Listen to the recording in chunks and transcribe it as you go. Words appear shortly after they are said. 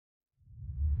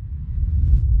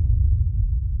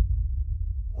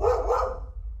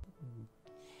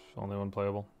only one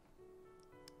playable.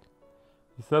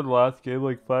 You said last game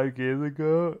like 5 games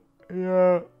ago?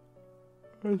 Yeah.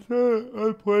 I said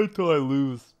I play till I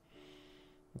lose.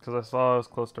 Because I saw I was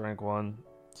close to rank 1.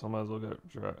 So I might as well get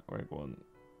rank 1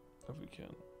 if we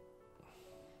can.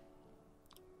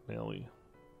 Millie.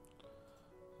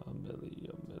 A millie.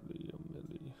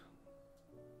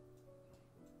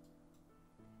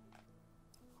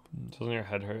 Doesn't your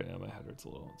head hurt? Yeah, my head hurts a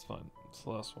little. It's fine. It's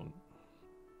the last one.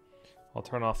 I'll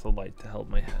turn off the light to help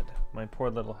my head. My poor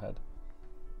little head.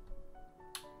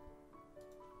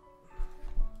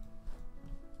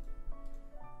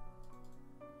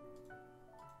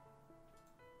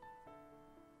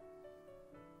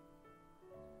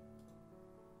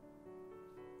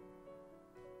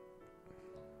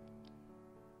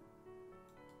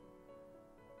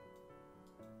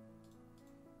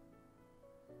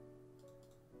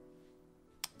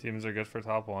 Teams are good for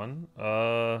top 1.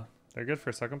 They're good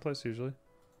for 2nd place usually.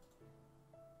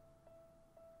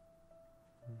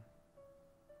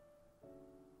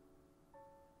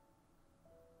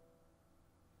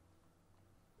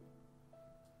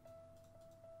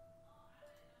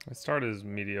 I start as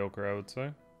mediocre, I would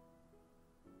say.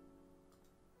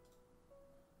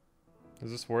 Is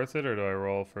this worth it, or do I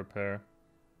roll for a pair?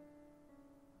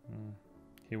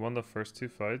 He won the first 2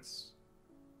 fights.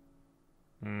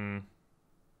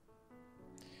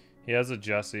 He has a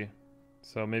Jesse,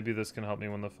 so maybe this can help me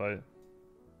win the fight.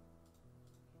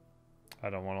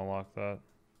 I don't want to lock that.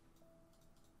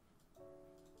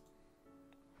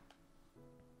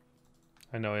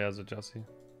 I know he has a Jesse.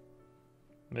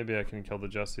 Maybe I can kill the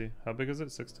Jesse. How big is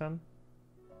it? 610?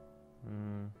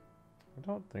 I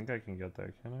don't think I can get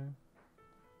there, can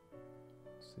I?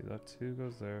 See, that 2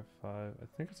 goes there, 5. I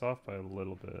think it's off by a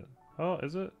little bit. Oh,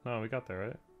 is it? No, we got there,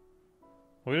 right?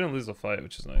 Well, we didn't lose the fight,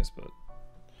 which is nice, but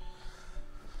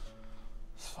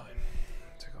it's fine.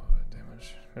 Take all that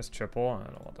damage. It's triple. I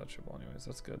don't want that triple anyways.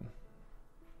 That's good.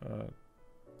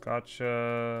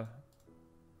 Gotcha.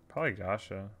 Probably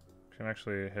Gotcha. Can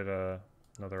actually hit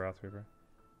another Wrath Reaper.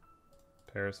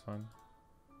 Pair is fine.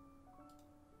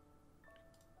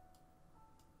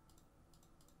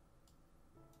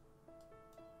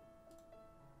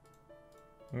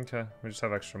 Okay, we just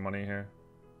have extra money here.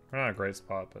 We're not in a great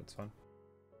spot, but it's fine.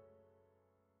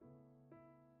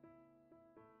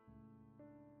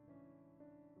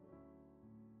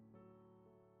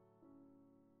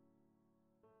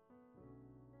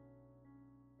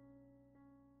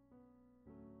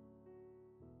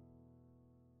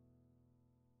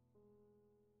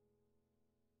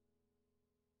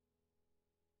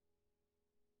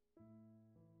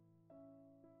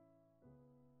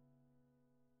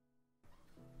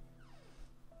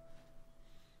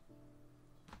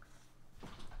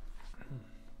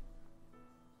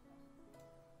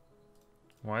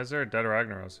 Why is there a dead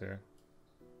Ragnaros here?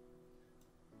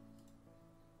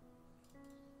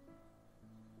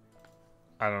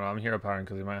 I don't know, I'm hero powering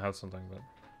because he might have something, but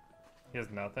he has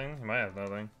nothing? He might have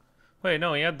nothing. Wait,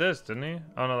 no, he had this, didn't he?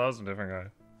 Oh no, that was a different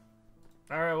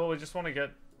guy. Alright, well, we just want to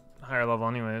get higher level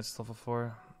anyway. It's level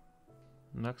 4.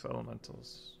 Next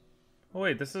elementals. Oh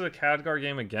wait, this is a Khadgar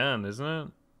game again, isn't it?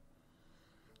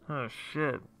 Oh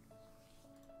shit.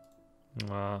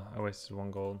 I wasted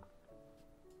 1 gold.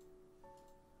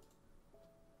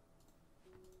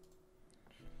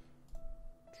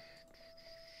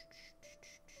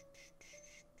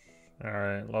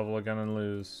 Alright, level again and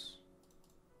lose.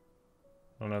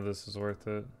 I don't know if this is worth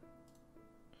it.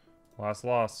 Last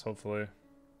loss, hopefully.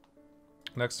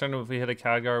 Next turn, if we hit a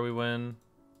Khadgar, we win.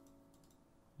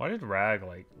 Why did Rag,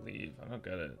 like, leave? I don't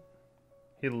get it.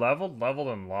 He leveled,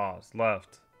 and lost.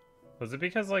 Left. Was it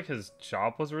because, like, his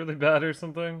chop was really bad or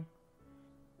something?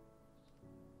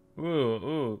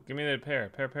 Ooh, give me that pair.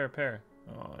 Pair.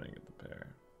 Oh, I didn't get the pair.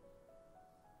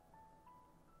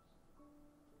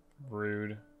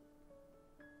 Rude.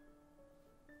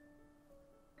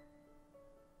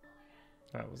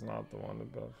 That was not the one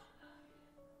above.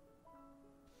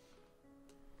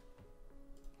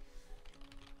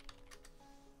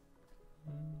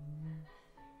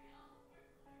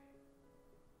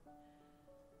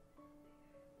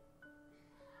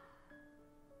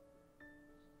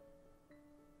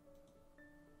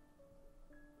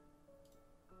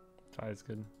 Tie is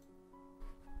good.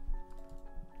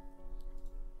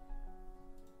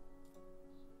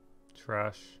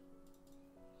 Trash.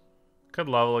 Could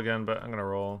level again, but I'm gonna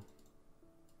roll.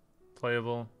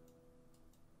 Playable.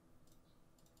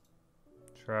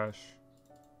 Trash.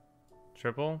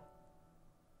 Triple.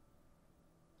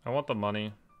 I want the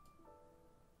money.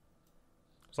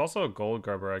 There's also a gold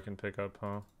grubber I can pick up,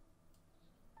 huh?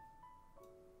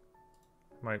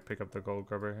 Might pick up the gold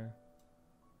grubber here.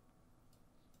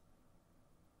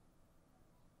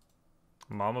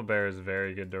 Mama Bear is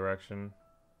very good direction.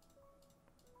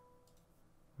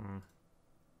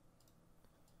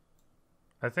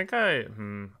 I think I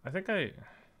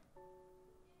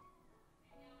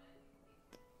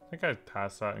I'd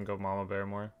pass that and go Mama Bear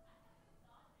more.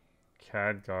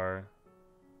 Khadgar.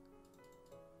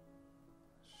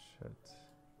 Shit.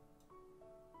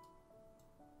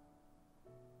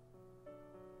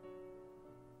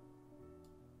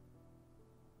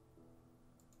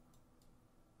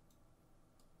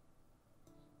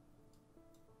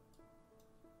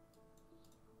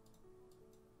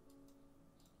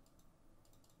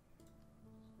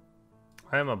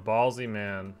 I am a ballsy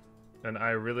man, and I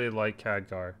really like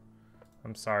Khadgar.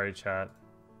 I'm sorry, chat.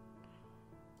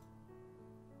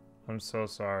 I'm so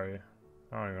sorry.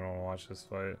 I don't even want to watch this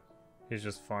fight. He's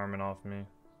just farming off me.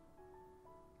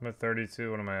 I'm at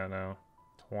 32. What am I at now?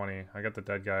 20. I got the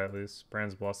dead guy at least.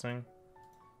 Brand's Blessing.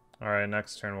 Alright,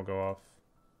 next turn we'll go off.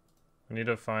 We need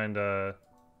to find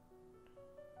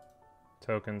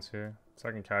tokens here.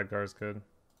 Second Khadgar is good.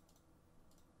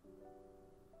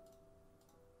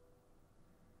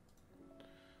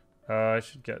 I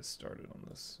should get started on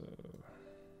this.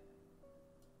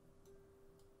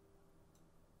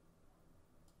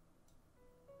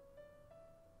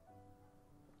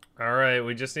 Alright,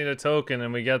 we just need a token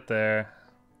and we get there.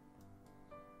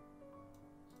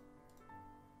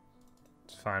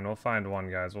 It's fine, we'll find one,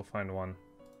 guys. We'll find one.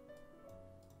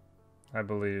 I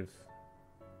believe.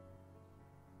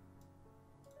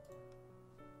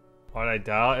 Why'd I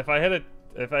doubt? If I hit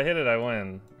it, I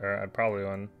win. Or I'd probably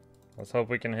win. Let's hope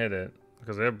we can hit it.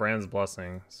 Because we have Brand's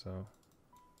Blessing, so.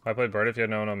 I play Bird if you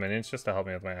had no minions, just to help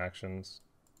me with my actions.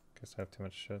 Guess I have too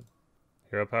much shit.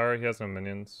 Hero power, he has no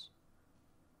minions.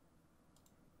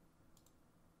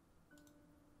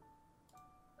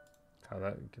 God,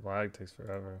 that lag takes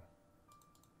forever.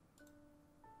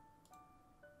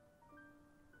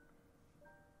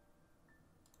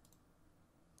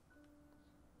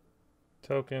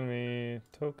 Token me,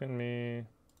 token me,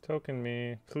 token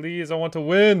me. Please, I want to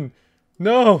win!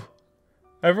 No!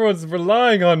 Everyone's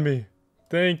relying on me.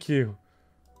 Thank you.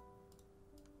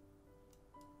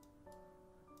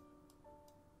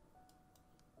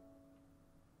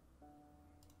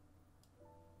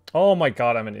 Oh my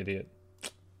god, I'm an idiot.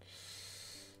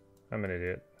 I'm an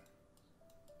idiot.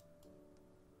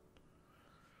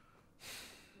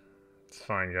 It's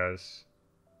fine, guys.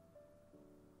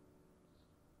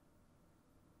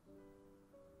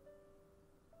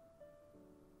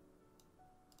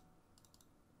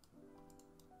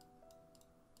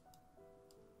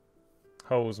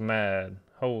 Hoes mad.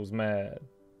 Hoes mad.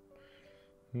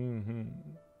 Mm-hmm.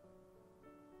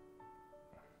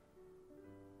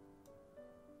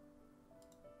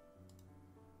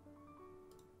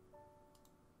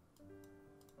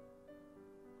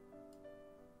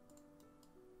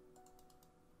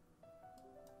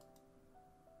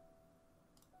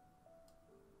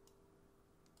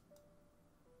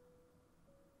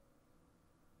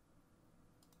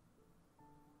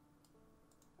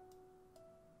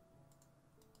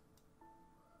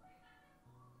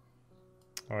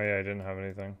 Oh yeah, I didn't have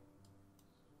anything.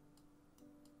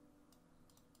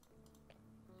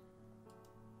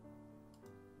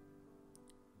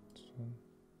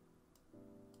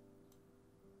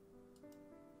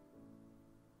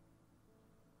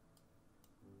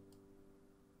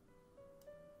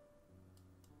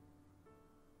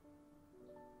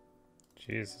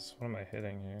 Jesus, what am I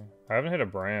hitting here? I haven't hit a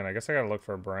brand. I guess I gotta look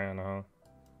for a brand, huh?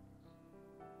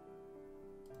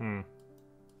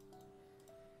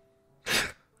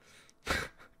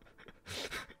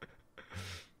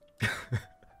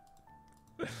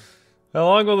 How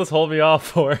long will this hold me off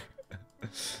for?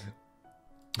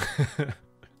 I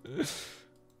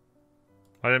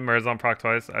didn't merge on proc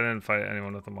twice. I didn't fight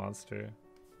anyone with a monster.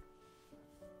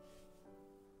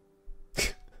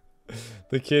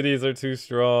 The kitties are too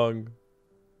strong.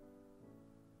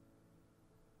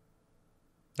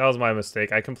 That was my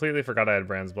mistake. I completely forgot I had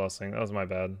Brand's Blessing. That was my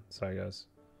bad. Sorry, guys.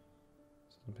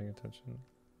 Wasn't paying attention.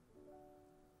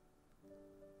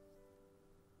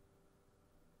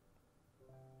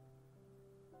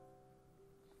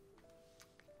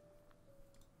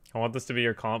 I want this to be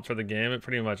your comp for the game. It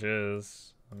pretty much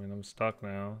is. I mean, I'm stuck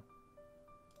now.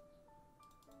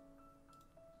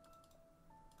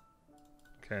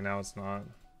 Okay, now it's not.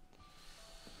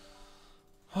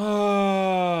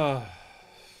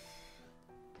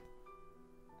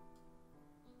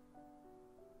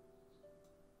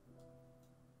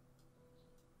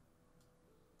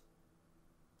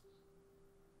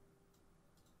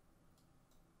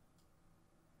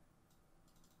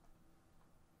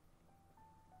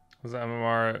 Was the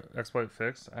MMR exploit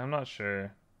fixed? I'm not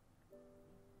sure.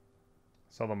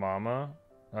 Sell the Mama.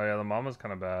 Oh yeah, the Mama's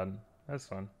kind of bad. That's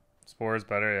fun. Spore's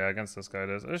better. Yeah, against this guy it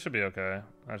is. It should be okay.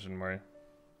 I shouldn't worry.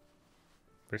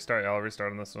 Restart. Yeah, I'll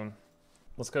restart on this one.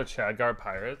 Let's go Khadgar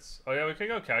Pirates. Oh yeah, we could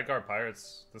go Khadgar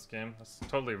Pirates this game. That's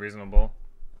totally reasonable.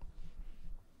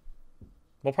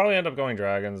 We'll probably end up going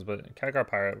Dragons, but Khadgar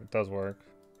Pirate does work.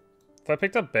 If I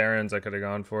picked up Barons, I could have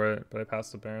gone for it, but I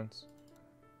passed the Barons.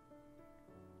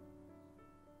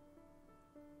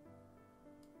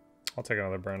 I'll take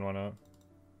another burn one out.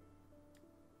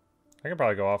 I can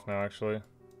probably go off now, actually.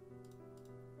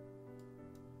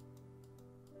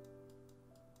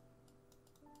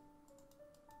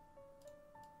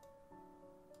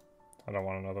 I don't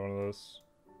want another one of those.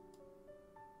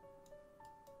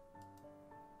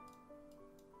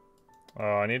 Oh,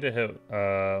 I need to hit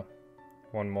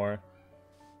one more.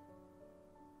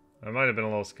 That might have been a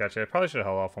little sketchy. I probably should have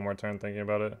held off one more turn thinking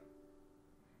about it.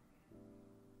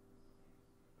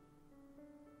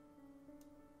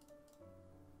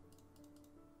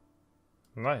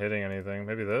 I'm not hitting anything.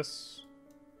 Maybe this?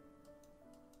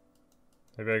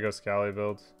 Maybe I go Scally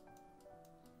build.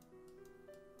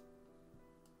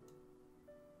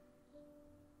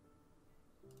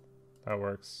 That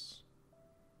works.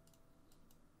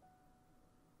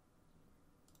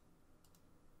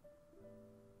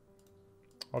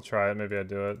 I'll try it. Maybe I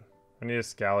do it. I need a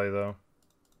Scally though.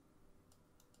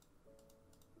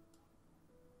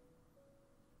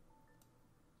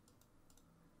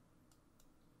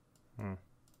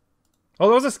 Oh,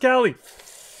 that was a Scally!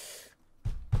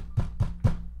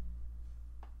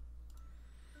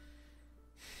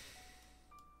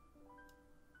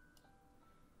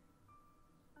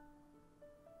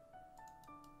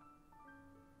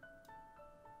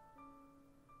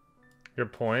 Your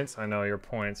points? I know, your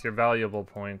points. Your valuable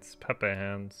points. Pepe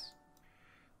hands.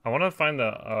 I want to find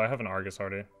the... Oh, I have an Argus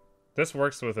already. This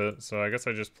works with it, so I guess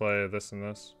I just play this and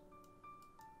this.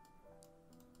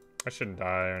 I shouldn't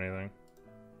die or anything.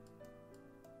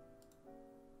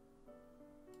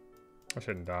 I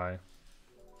shouldn't die.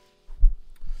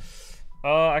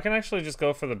 I can actually just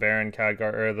go for the Baron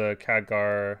Khadgar, or the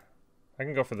Khadgar. I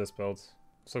can go for this build.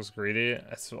 This looks greedy.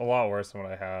 It's a lot worse than what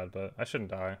I had, but I shouldn't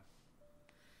die.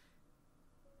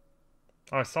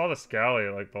 Oh, I saw the Scally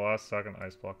like the last second.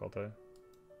 Ice block all day.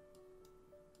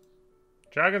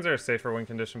 Dragons are a safer win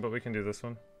condition, but we can do this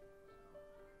one.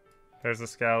 There's the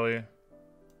Scally.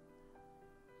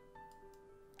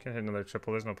 Can't hit another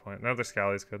triple. There's no point. Another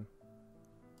Scally's good.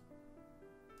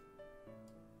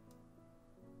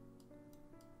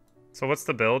 So what's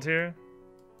the build here?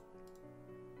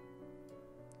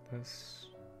 This.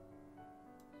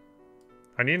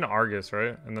 I need an Argus,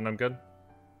 right? And then I'm good.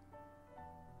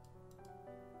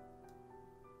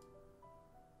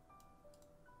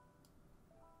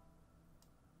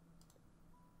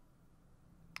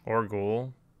 Or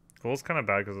Ghoul. Ghoul's kind of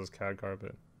bad because it's Khadgar,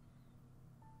 but...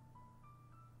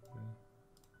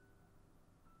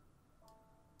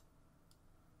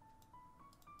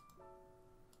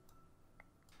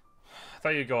 I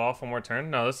thought you'd go off one more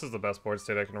turn. No, this is the best board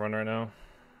state I can run right now.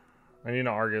 I need an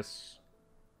Argus.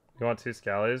 You want two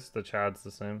Scallies? The Chad's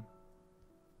the same.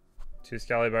 Two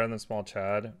Scally better than small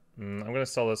Chad. I'm going to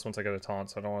sell this once I get a taunt,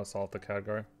 so I don't want to sell off the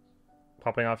Khadgar.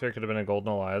 Popping off here could have been a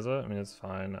Golden Eliza. I mean, it's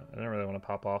fine. I didn't really want to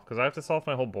pop off because I have to sell off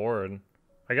my whole board.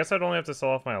 I guess I'd only have to sell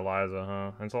off my Eliza,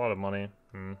 huh? And it's a lot of money.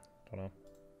 Don't know.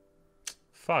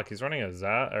 Fuck, he's running a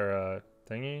Zat or a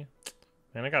thingy.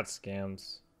 Man, I got scammed.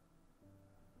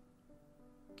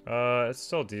 It's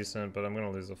still decent, but I'm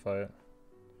gonna lose the fight.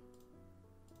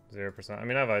 0%. I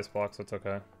mean, I have ice blocks, so it's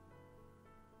okay.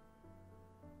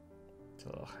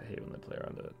 Ugh, I hate when they play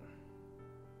around it.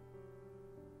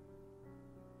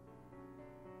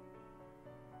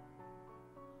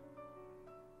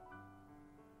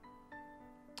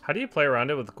 How do you play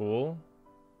around it with Ghoul?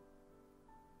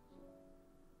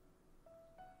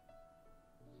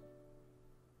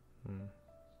 Who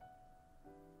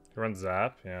runs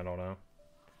Zap? Yeah, I don't know.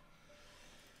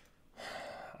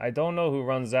 I don't know who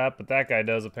runs Zap, but that guy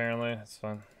does apparently. It's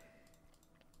fun.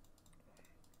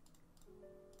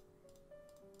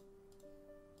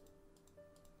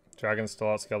 Dragons still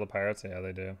outscale the Pirates? Yeah,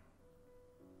 they do.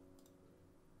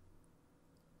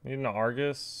 Need an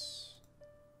Argus.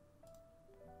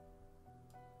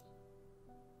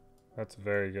 That's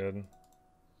very good.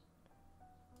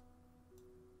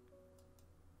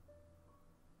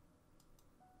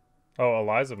 Oh,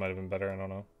 Eliza might have been better. I don't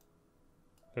know.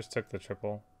 Just took the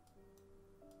triple.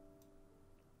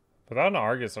 Without an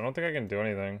Argus, I don't think I can do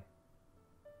anything.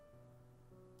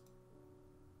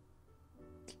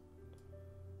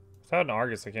 Without an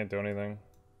Argus, I can't do anything.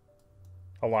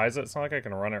 Eliza, it's not like I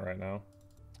can run it right now.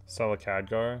 Sell a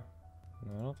Khadgar.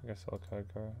 No, I don't think I sell a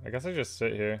Khadgar. I guess I just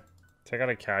sit here. Take out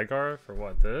a Khadgar for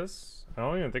what, this? I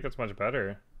don't even think it's much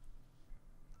better.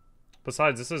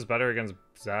 Besides, this is better against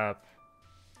Zap.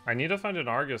 I need to find an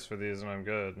Argus for these and I'm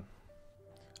good.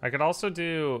 I could also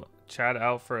do Chad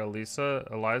out for Eliza,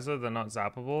 they're not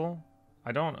zappable.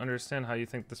 I don't understand how you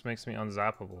think this makes me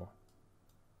unzappable.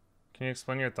 Can you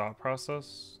explain your thought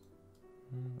process?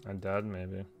 I'm dead,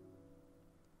 maybe.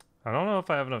 I don't know if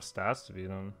I have enough stats to beat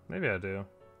him. Maybe I do.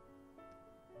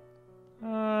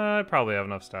 I probably have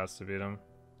enough stats to beat him.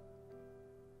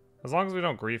 As long as we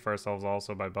don't grief ourselves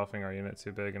also by buffing our unit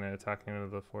too big and attacking into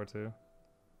the 4-2.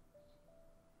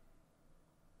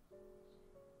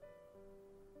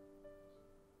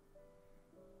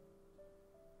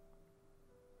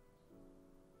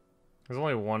 There's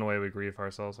only one way we grief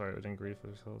ourselves. Alright, we didn't grief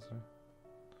ourselves.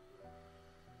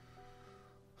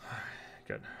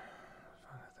 Good.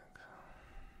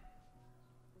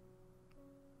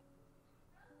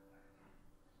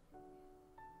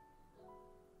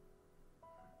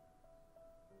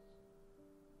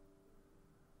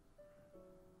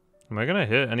 Am I gonna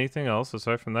hit anything else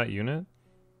aside from that unit?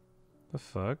 The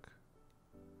fuck?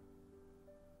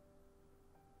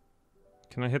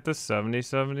 Can I hit the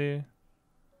 70-70?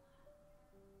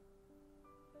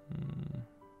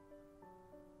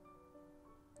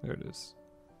 There it is.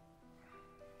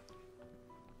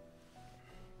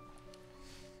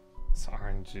 It's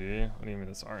RNG. What do you mean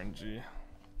it's RNG?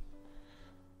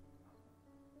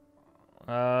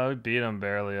 We beat him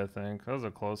barely, I think. That was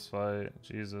a close fight.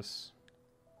 Jesus.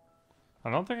 I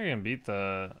don't think I can beat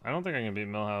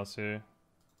Millhouse here.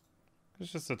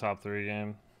 It's just a top 3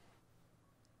 game.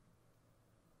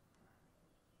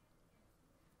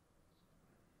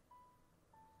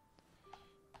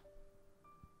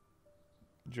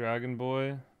 Dragon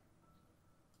Boy.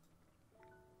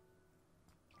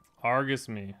 Argus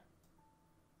me.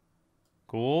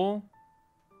 Ghoul?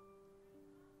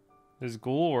 Is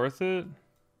Ghoul worth it?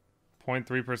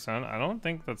 0.3%? I don't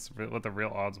think that's what the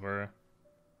real odds were.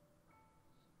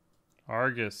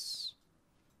 Argus.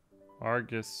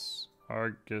 Argus.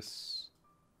 Argus.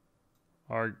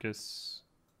 Argus.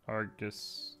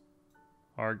 Argus.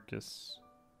 Argus.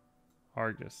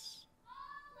 Argus.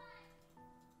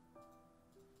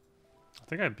 I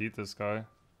think I beat this guy. I'm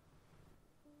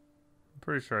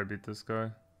pretty sure I beat this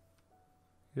guy.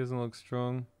 He doesn't look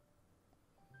strong.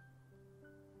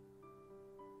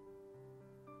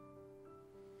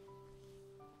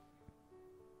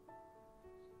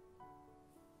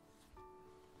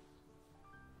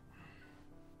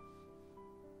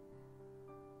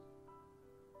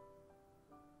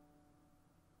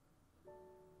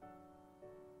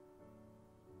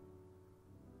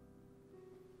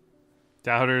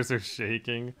 Doubters are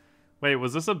shaking. Wait,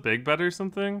 was this a big bet or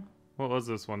something? What was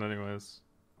this one anyways?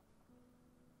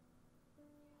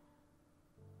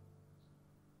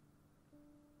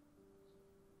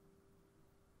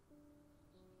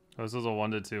 Oh, this is a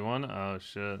 1-2 one? Oh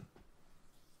shit.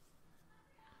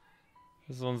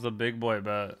 This one's the big boy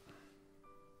bet.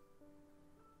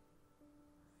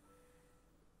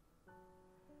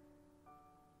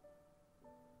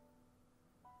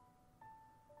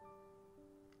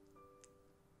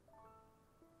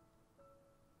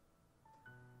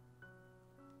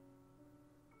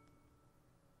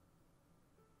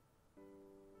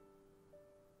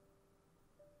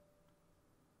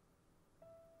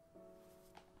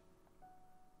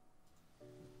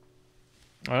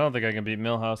 I don't think I can beat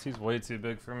Millhouse. He's way too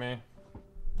big for me.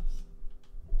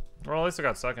 Well, at least I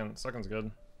got second. Second's good.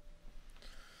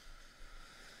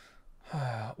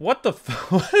 What the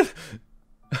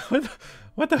what?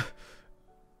 What the?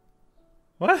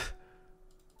 What?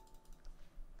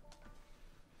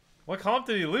 What comp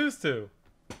did he lose to?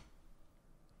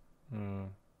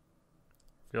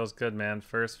 Feels good, man.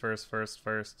 First.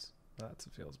 That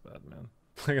feels bad, man.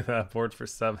 Look at that. Board for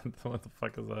 7th. What the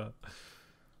fuck is that?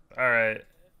 Alright.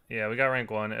 Yeah, we got rank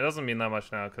 1. It doesn't mean that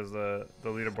much now because the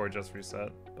leaderboard just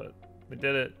reset. But we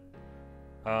did it.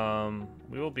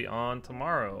 We will be on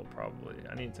tomorrow, probably.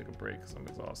 I need to take a break because I'm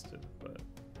exhausted. But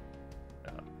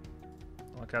yeah.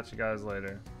 I'll catch you guys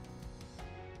later.